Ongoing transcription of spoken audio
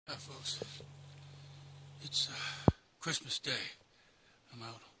Hi folks, it's Christmas Day. I'm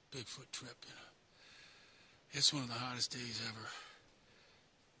out Bigfoot trip. It's one of the hottest days ever.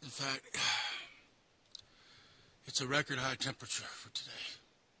 In fact, it's a record high temperature for today.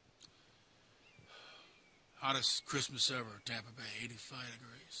 Hottest Christmas ever, Tampa Bay, 85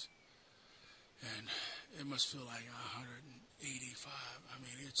 degrees. And it must feel like 185. I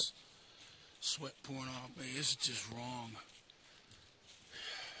mean, it's sweat pouring off me. It's just wrong.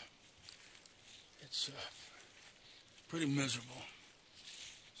 It's pretty miserable.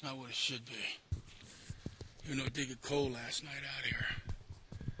 It's not what it should be. Even though it did get cold last night out here.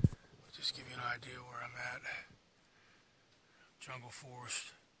 I'll just give you an idea where I'm at. Jungle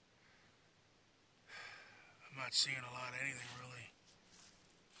forest. I'm not seeing a lot of anything really.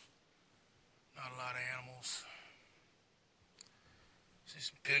 Not a lot of animals. See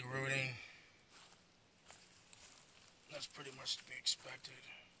some pig rooting. That's pretty much to be expected.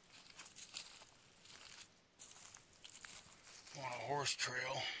 I'm on a horse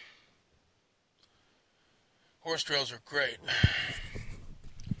trail. Horse trails are great.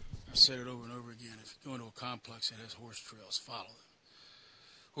 I've said it over and over again. If you go into a complex that has horse trails, follow them.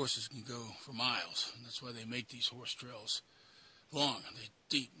 Horses can go for miles, and that's why they make these horse trails long. They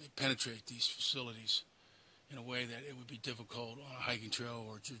deep. They penetrate these facilities in a way that it would be difficult on a hiking trail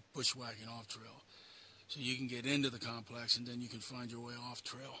or just bushwhacking off trail. So you can get into the complex, and then you can find your way off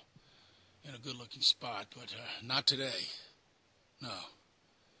trail in a good-looking spot. But not today.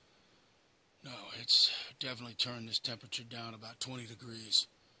 No, it's definitely turned this temperature down about 20 degrees.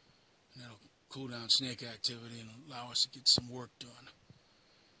 And that'll cool down snake activity and allow us to get some work done.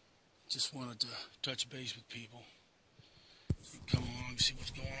 Just wanted to touch base with people. So you come along and see what's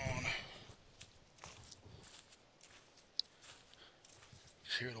going on.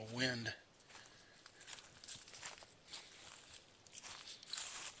 Just hear the wind.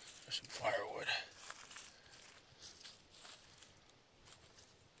 There's some firewood.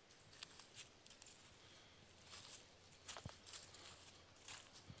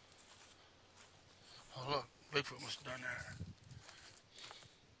 Oh look, Bigfoot must have done that.